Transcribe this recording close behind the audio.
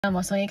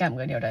मसँगै काम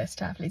गर्ने एउटा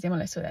स्टाफले चाहिँ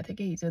मलाई सोधेको थियो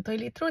कि हिजो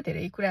तैँले यत्रो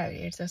धेरै कुराहरू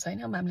हेर्छस्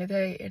होइन, हामीले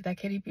त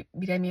हेर्दाखेरि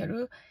बिरामीहरू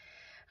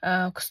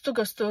कस्तो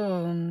कस्तो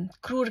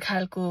क्रूर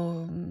खालको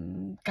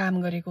काम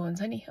गरेको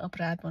हुन्छ नि,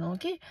 अपराध भनौँ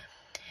कि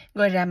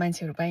गरेर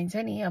मान्छेहरू पाइन्छ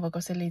नि। अब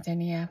कसैले चाहिँ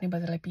नि आफ्नै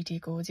बजारलाई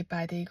पिटेको,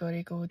 चिप्पादै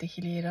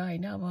गरेकोदेखि लिएर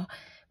होइन, अब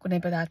कुनै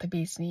पदार्थ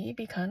बेच्ने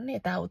बिखन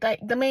यताउता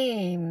एकदमै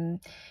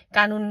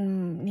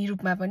कानुनी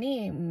रूपमा पनि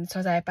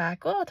सजाय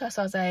पाएको अथवा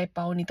सजाय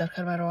पाउने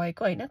तर्खरमा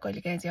रहेको होइन,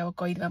 कहिलेकाहीँ चाहिँ अब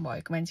कैदमा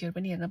भएको मान्छेहरू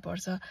पनि हेर्न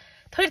पर्छ,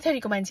 थरी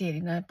थरीको मान्छे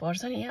हेरिन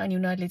पर्छ नि। अनि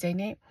उनीहरूले चाहिँ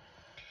नै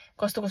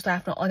कस्तो कस्तो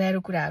आफ्नो अँध्यारो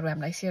कुराहरू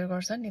हामीलाई सेयर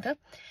गर्छन् नि त।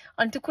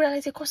 अनि त्यो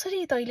कुरालाई चाहिँ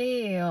कसरी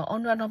तैँले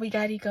अनुहार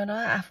नबिगारिकन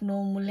आफ्नो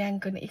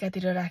मूल्याङ्कन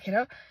एकातिर राखेर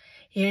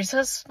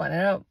हेर्छस्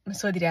भनेर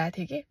सोधिरहेको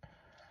थियो कि।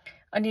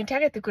 अनि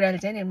ठ्याक्कै त्यो कुराले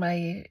चाहिँ नि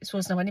मलाई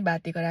सोच्न पनि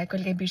बाध्य गरायो।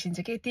 कहिलेकाहीँ बिर्सिन्छ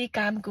कि त्यही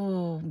कामको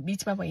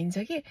बिचमा भइन्छ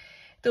कि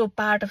त्यो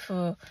पार्ट अफ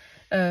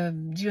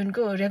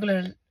जीवनको रेगुलर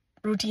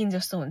रुटिन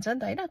जस्तो हुन्छ नि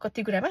त होइन।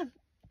 कति कुरामा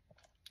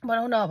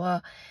भनौँ न अब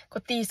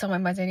कति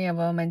समयमा चाहिँ नि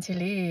अब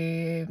मान्छेले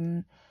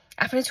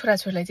आफ्नै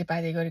छोराछोरीलाई चाहिँ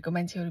पार्दै गरेको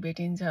मान्छेहरू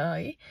भेटिन्छ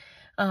है।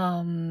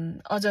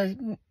 अझ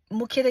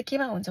मुख्य त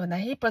केमा हुन्छ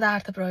भन्दाखेरि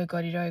पदार्थ प्रयोग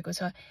गरिरहेको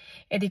छ।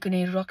 यदि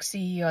कुनै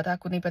रक्सी अथवा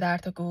कुनै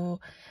पदार्थको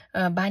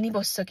बानी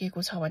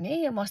बसिसकेको छ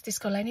भने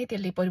मस्तिष्कलाई नै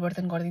त्यसले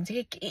परिवर्तन गरिदिन्छ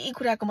कि केही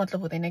कुराको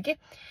मतलब हुँदैन कि,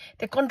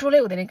 त्यो कन्ट्रोलै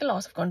हुँदैन कि,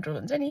 लस अफ कन्ट्रोल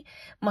हुन्छ नि।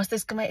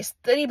 मस्तिष्कमा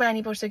यस्तरी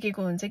बानी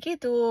परिसकेको हुन्छ कि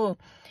त्यो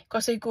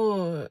कसैको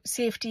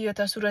सेफ्टी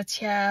अथवा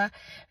सुरक्षा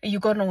यो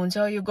गर्नुहुन्छ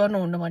यो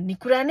गर्नुहुन्न भन्ने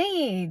कुरा नै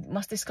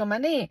मस्तिष्कमा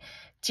नै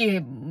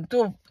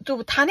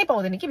त्यो थाहा नै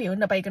पाउँदैन कि, भेउ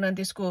नपाइकन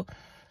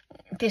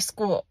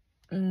त्यसको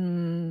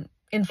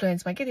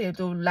इन्फ्लुएन्समा के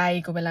त्यो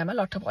लागेको बेलामा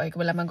लट्ठ भएको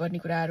बेलामा गर्ने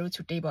कुराहरू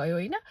छुट्टै भयो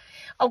होइन।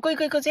 अब कोही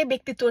कोहीको चाहिँ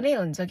व्यक्तित्व नै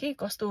हुन्छ कि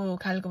कस्तो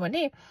खालको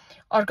भने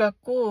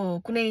अर्काको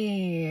कुनै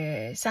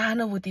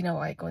सहानुभूति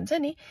नभएको हुन्छ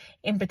नि,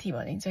 एम्पथी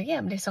भनिन्छ कि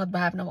हामीले,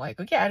 सद्भाव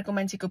नभएको कि, अर्को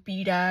मान्छेको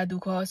पीडा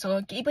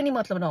दुःखसँग केही पनि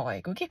मतलब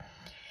नभएको कि,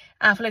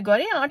 आफूलाई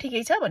गरे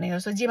ठिकै छ भने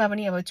जस्तो जेमा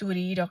पनि अब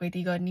चोरी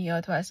डकैती गर्ने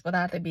अथवा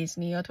पदार्थ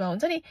बेच्ने अथवा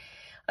हुन्छ नि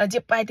जे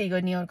पाए त्यही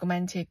गर्ने अर्को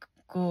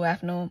मान्छेको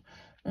आफ्नो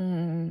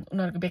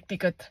उनीहरूको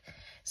व्यक्तिगत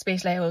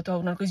स्पेसलाई अथवा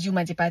उनीहरूको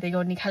जिउमा जे पाए त्यही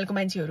गर्ने खालको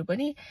मान्छेहरू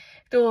पनि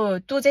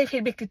त्यो चाहिँ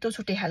फेरि व्यक्तित्व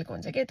छुट्टै खालको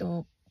हुन्छ क्या। त्यो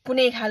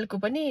कुनै खालको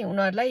पनि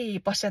उनीहरूलाई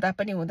पश्चाताप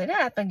पनि हुँदैन,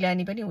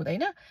 आत्मज्ञानी पनि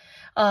हुँदैन,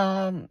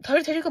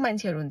 थरी थरीको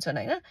मान्छेहरू हुन्छन्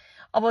होइन।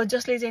 अब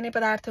जसले चाहिँ नै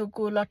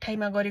पदार्थको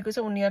लट्ठाइमा गरेको छ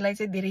उनीहरूलाई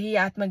चाहिँ धेरै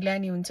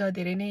आत्मज्ञानी हुन्छ,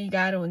 धेरै नै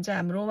गाह्रो हुन्छ।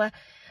 हाम्रोमा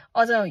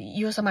अझ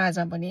यो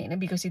समाजमा पनि होइन,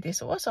 विकसित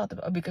देश होस्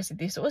अथवा अविकसित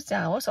देश होस्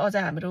जहाँ होस्, अझ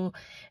हाम्रो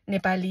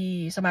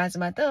नेपाली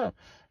समाजमा त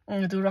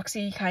त्यो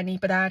रक्सी खाने,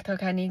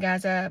 पदार्थ खाने,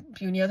 गाँजा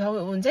पिउने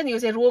अथवा हुन्छ नि, यो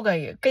चाहिँ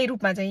रोगकै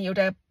रूपमा चाहिँ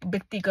एउटा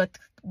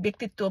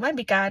व्यक्तित्वमा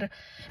विकार,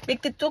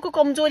 व्यक्तित्वको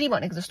कमजोरी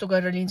भनेको जस्तो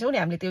गरेर लिन्छौँ नि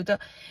हामीले। त्यो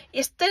त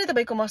यस्तै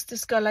तपाईँको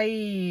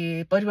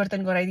मस्तिष्कलाई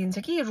परिवर्तन गराइदिन्छ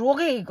कि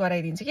रोगै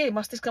गराइदिन्छ कि,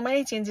 मस्तिष्कमा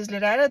नै चेन्जेस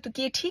लिएर आएर त्यो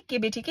के ठिक के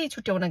बेठिकै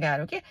छुट्याउन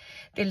गाह्रो के।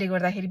 त्यसले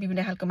गर्दाखेरि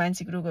विभिन्न खालको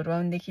मानसिक रोगहरू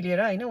आउनेदेखि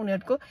लिएर होइन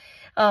उनीहरूको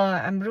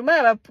हाम्रोमा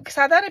अब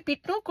साधारण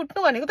पिट्नु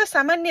कुट्नु भनेको त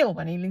सामान्य हो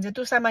भने लिन्छ,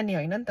 त्यो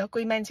सामान्य होइन नि त।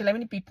 कोही मान्छेलाई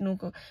पनि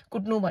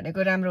कुट्नु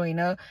भनेको राम्रो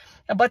होइन।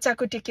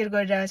 बच्चाको टेक केयर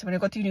गरिरहेछ भने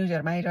कति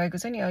न्युजहरूमा आइरहेको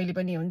छ नि, अहिले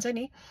पनि हुन्छ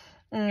नि,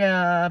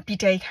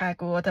 पिटाइ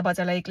खाएको अथवा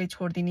बच्चालाई एक्लै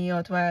छोडिदिने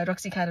अथवा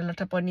रक्सी खाएर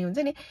लट्ठ पर्ने हुन्छ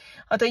नि।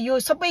 अथवा यो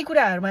सबै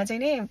कुराहरूमा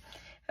चाहिँ नि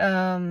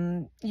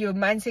यो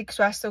मानसिक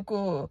स्वास्थ्यको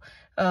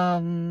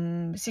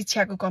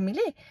शिक्षाको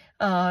कमीले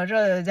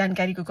र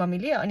जानकारीको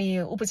कमीले अनि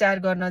उपचार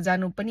गर्न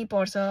जानु पनि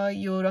पर्छ।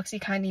 यो रक्सी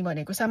खाने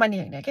भनेको सामान्य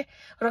होइन क्या।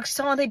 रक्सी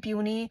सधैँ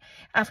पिउने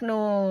आफ्नो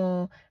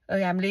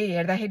हामीले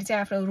हेर्दाखेरि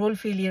चाहिँ आफ्नो रोल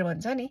फेलियर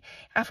भन्छ नि,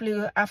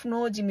 आफूले आफ्नो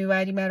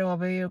जिम्मेवारीमा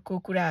रहेको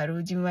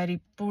कुराहरू जिम्मेवारी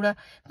पूर्ण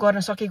गर्न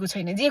सकेको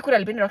छैन। जे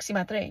कुराले पनि, रक्सी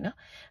मात्रै होइन,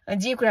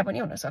 जे कुरा पनि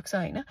हुनसक्छ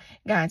होइन,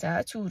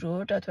 गाँजा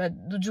चुरोट अथवा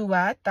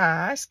जुवा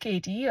तास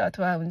केटी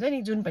अथवा हुन्छ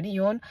नि जुन पनि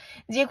यौन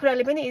जे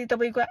कुराले पनि यदि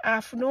तपाईँको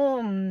आफ्नो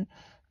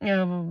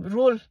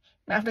रोल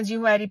आफ्नो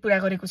जिम्मेवारी पुरा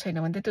गरेको छैन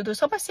भने त त्यो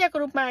समस्याको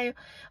रूपमा आयो।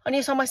 अनि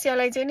यो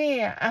समस्यालाई चाहिँ नि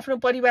आफ्नो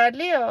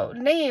परिवारले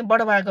नै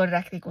बढावा गरेर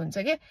राखिदिएको हुन्छ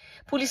क्या।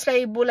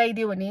 पुलिसलाई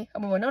बोलाइदियो भने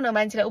अब भनौँ न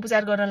मान्छेलाई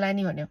उपचार गर्न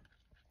लाने भन्यो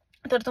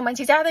तर त्यो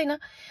मान्छे जाँदैन।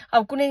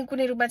 अब कुनै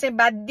कुनै रूपमा चाहिँ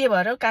बाध्य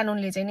भएर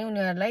कानुनले चाहिँ नि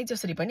उनीहरूलाई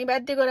जसरी पनि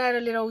बाध्य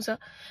गराएर लिएर आउँछ।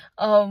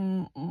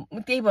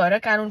 त्यही भएर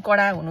कानुन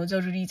कडा हुनु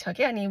जरुरी छ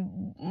क्या। अनि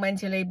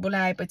मान्छेलाई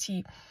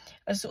बोलाएपछि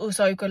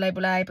सहयोगकोलाई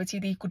बोलाएपछि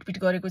त्यही कुटपिट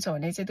गरेको छ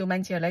भने चाहिँ त्यो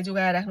मान्छेहरूलाई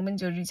जोगाएर राख्नु पनि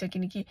जरुरी छ।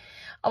 किनकि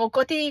अब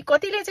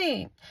कतिले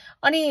चाहिँ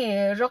अनि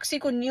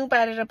रक्सीको न्यू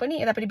पारेर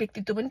पनि यतापट्टि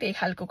व्यक्तित्व पनि त्यही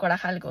खालको कडा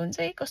खालको हुन्छ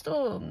है। कस्तो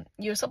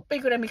यो सबै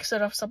कुरा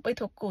मिक्सर अफ सबै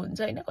थोकको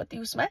हुन्छ होइन कति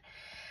उसमा।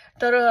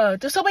 तर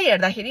त्यो सबै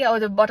हेर्दाखेरि अब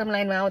त्यो बटम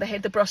लाइनमा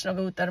आउँदाखेरि त्यो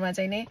प्रश्नको उत्तरमा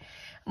चाहिँ नै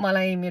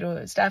मलाई मेरो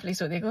स्टाफले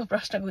सोधेको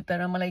प्रश्नको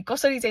उत्तरमा मलाई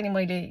कसरी चाहिँ नि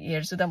मैले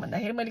हेर्छु त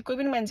भन्दाखेरि मैले कोही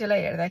पनि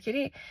मान्छेलाई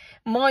हेर्दाखेरि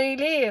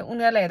मैले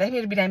उनीहरूलाई हेर्दाखेरि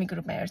मेरो बिरामीको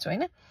रूपमा हेर्छु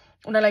होइन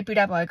उनीहरूलाई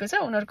पीडा भएको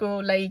छ उनीहरूको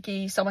लागि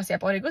केही समस्या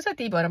परेको छ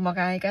त्यही भएर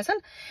मगाएका छन्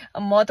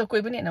म त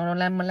कोही पनि होइन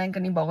उनीहरूलाई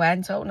मल्याङ्कनी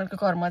भगवान् छ उनीहरूको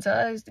कर्म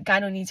छ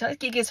कानुनी छ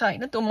के छ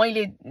होइन त्यो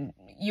मैले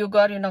यो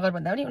गर यो नगर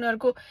भन्दा पनि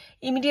उनीहरूको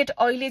इमिडिएट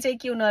अहिले चाहिँ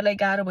के उनीहरूलाई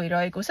गाह्रो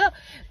भइरहेको छ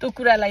त्यो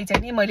कुरालाई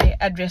चाहिँ नि मैले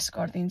एड्रेस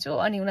गरिदिन्छु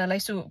अनि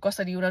उनीहरूलाई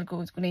कसरी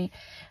उनीहरूको कुनै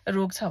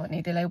रोग छ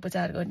भने त्यसलाई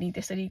उपचार गर्ने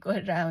त्यसरी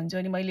गरेर हुन्छ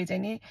अनि मैले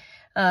चाहिँ नि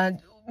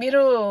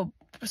मेरो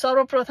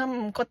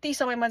सर्वप्रथम कति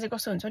समयमा चाहिँ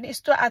कस्तो हुन्छ भने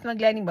यस्तो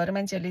आत्मज्ञानी भएर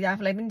मान्छेहरूले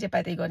आफूलाई पनि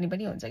जेपाते गर्ने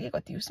पनि हुन्छ कि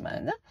कति उसमा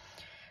होइन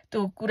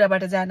त्यो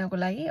कुराबाट जानको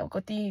लागि अब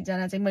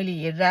कतिजना चाहिँ मैले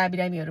हेरेर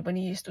बिरामीहरू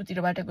पनि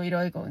यस्तोतिरबाट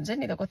गइरहेको हुन्छ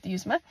नि त कति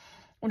उसमा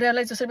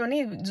उनीहरूलाई जसरी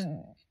पनि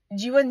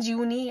जीवन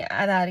जिउने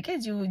आधार के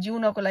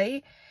जिउनको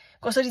लागि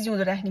कसरी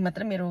जिउँदो राख्ने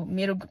मात्र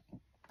मेरो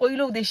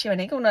पहिलो उद्देश्य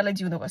भनेको उनीहरूलाई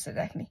जिउँदो कसरी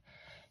राख्ने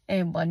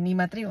भन्ने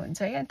मात्रै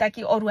हुन्छ है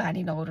ताकि अरू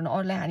हानि नगरून्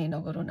अरूलाई हानि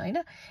नगरून् होइन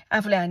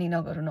आफूलाई हानि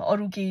नगरून्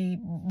अरू केही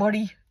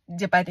बढी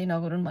जेपाते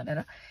नगरून्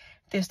भनेर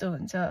त्यस्तो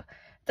हुन्छ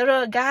तर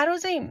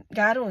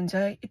गाह्रो हुन्छ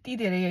यति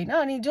धेरै होइन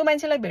अनि जो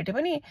मान्छेलाई भेटे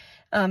पनि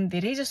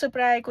धेरै जसो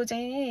प्रायको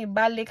चाहिँ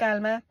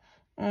बाल्यकालमा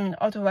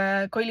अथवा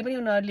कहिले पनि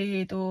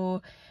उनीहरूले त्यो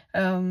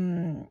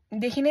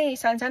देखि नै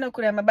सानो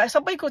कुरामा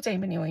सबैको चाहिँ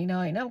पनि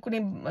होइन कुनै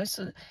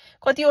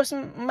कति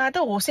वर्षमा त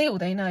होसै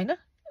हुँदैन होइन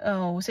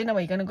होसै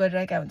नभइकन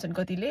गरिरहेका हुन्छन्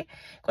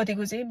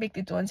कतिको चाहिँ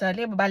व्यक्तित्व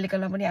अनुसारले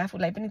बाल्यकालमा पनि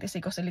आफूलाई पनि त्यसै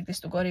कसैले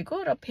त्यस्तो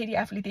गरेको र फेरि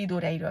आफूले त्यही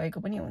दोहोऱ्याइरहेको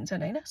पनि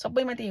हुन्छन् होइन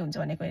सबैमा त्यही हुन्छ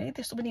भनेको होइन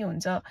त्यस्तो पनि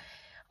हुन्छ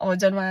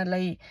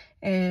जनावरलाई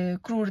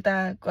क्रूरता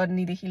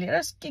गर्नेदेखि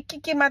लिएर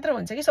के मात्र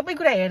हुन्छ कि सबै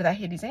कुरा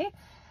हेर्दाखेरि चाहिँ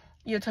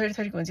यो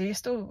थरीको हुन्छ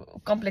यस्तो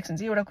कम्प्लेक्स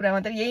हुन्छ एउटा कुरा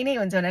मात्र यही नै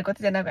हुन्छ भनेर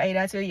कतिजनाको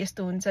आइरहेको छ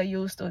यस्तो हुन्छ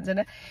यो उस्तो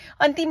हुन्छ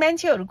अनि ती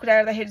मान्छेहरू कुरा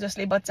गर्दाखेरि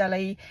जसले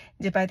बच्चालाई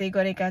जेपाते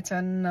गरेका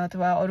छन्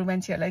अथवा अरू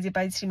मान्छेहरूलाई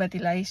जेपाते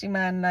श्रीमतीलाई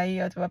श्रीमानलाई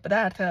अथवा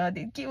पदार्थ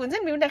के हुन्छ नि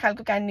विभिन्न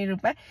खालको कानुनी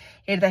रूपमा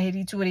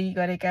हेर्दाखेरि चोरी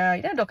गरेका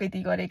होइन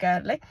डकैती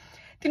गरेकाहरूलाई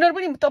तिनीहरू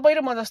पनि तपाईँ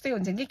र म जस्तै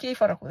हुन्छन् कि केही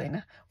फरक हुँदैन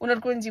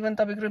उनीहरूको जीवन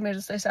तपाईँको मेरो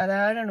जस्तै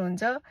साधारण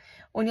हुन्छ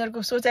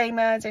उनीहरूको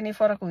सोचाइमा चाहिँ नि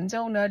फरक हुन्छ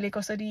उनीहरूले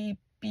कसरी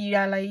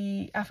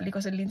पीडालाई आफूले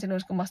कसरी लिन्छन्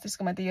उसको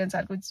मस्तिष्कमा त्यही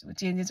अनुसारको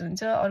चेन्जेस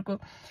हुन्छ अर्को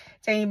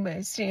चाहिँ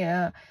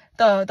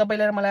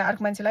तपाईँलाई र मलाई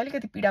अर्को मान्छेलाई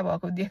अलिकति पीडा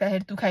भएको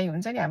देख्दाखेरि दुखाइ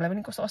हुन्छ नि हामीलाई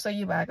पनि कस्तो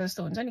असह्य भएको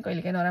जस्तो हुन्छ नि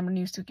कहिलेकाहीँ नराम्रो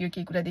न्युज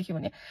केही कुरा देख्यो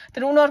भने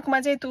तर उनीहरूकोमा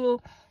चाहिँ त्यो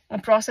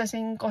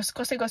प्रोसेसिङ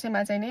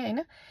कसैमा चाहिँ नि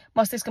होइन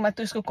मस्तिष्कमा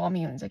त्यसको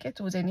कमी हुन्छ क्या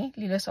त्यो चाहिँ नि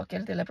लिन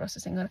सकेर त्यसलाई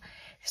प्रोसेसिङ गर्न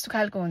यस्तो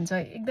खालको हुन्छ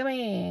एकदमै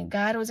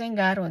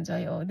गाह्रो हुन्छ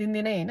यो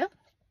दिनदिनै होइन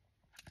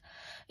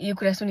यो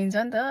कुरा सुनिन्छ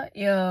नि त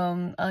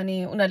अनि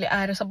उनीहरूले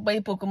आएर सबै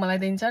पोको मलाई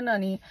दिन्छन्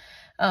अनि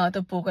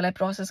त्यो पोकोलाई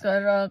प्रोसेस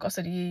गरेर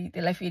कसरी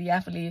त्यसलाई फेरि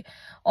आफूले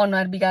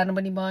अनुहार बिगार्नु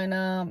पनि भएन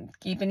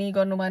केही पनि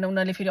गर्नु भएन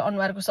उनीहरूले फेरि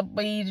अनुहारको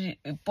सबै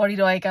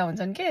पढिरहेका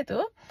हुन्छन् के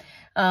त्यो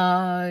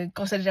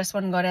कसरी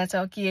रेस्पोन्ड गरेछ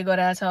के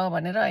गरेछ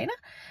भनेर होइन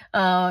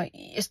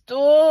यस्तो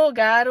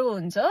गाह्रो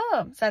हुन्छ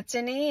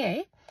साँच्चै नै है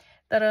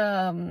तर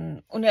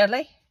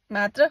उनीहरूलाई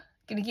मात्र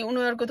किनकि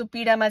उनीहरूको त्यो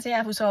पीडामा चाहिँ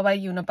आफू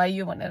सहभागी हुन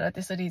पाइयो भनेर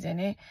त्यसरी चाहिँ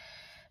नै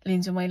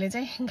लिन्छु मैले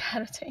चाहिँ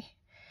गाह्रो चाहिँ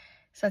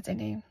साँच्चै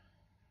नै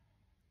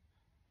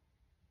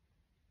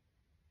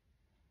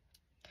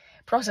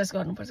प्रोसेस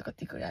गर्नुपर्छ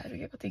कति कुराहरू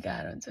के कति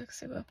गाह्रो हुन्छ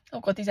कसैको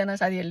अब कतिजना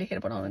साथीहरूले लेखेर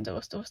पठाउनुहुन्छ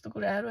कस्तो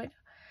कुराहरू होइन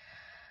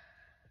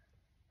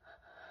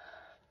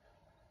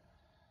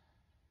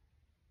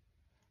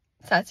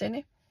साँच्चै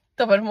नै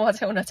तपाईँहरू म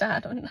चाहिँ हुन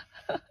चाहनुहुन्न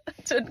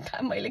जुन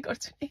काम मैले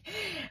गर्छु नि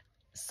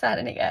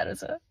साह्रै नै गाह्रो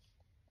छ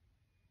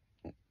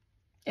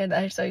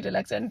हेर्दाखेरि सहिलो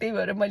लाग्छ अनि त्यही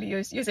भएर मैले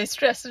यो चाहिँ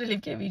स्ट्रेस रिलिफ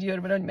के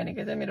भिडियोहरू बनाउने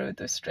भनेको चाहिँ मेरो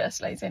त्यो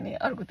स्ट्रेसलाई चाहिँ नि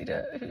अर्कोतिर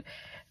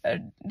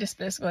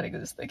डिस्प्लेस गरेको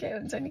जस्तो के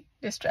हुन्छ नि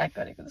डिस्ट्र्याक्ट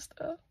गरेको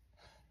जस्तो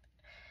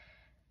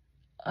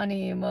अनि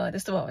म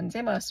त्यस्तो भयो भने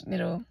चाहिँ म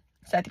मेरो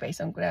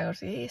साथीभाइसँग कुरा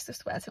गर्छु यस्तो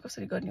भएको छ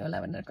कसरी गर्ने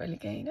होला भनेर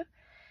कहिलेकाहीँ होइन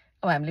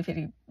अब हामीले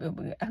फेरि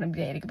आफ्नो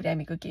हेरेको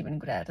बिरामीको केही पनि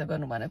कुराहरू त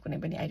गर्नु भएन कुनै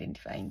पनि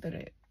आइडेन्टिफाइङ तर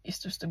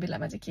यस्तो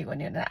बेलामा चाहिँ के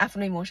गर्ने भनेर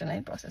आफ्नो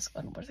इमोसनलाई प्रोसेस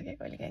गर्नुपर्छ क्या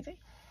कहिलेकाहीँ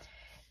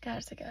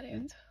चाहिँ गाह्रो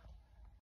हुन्छ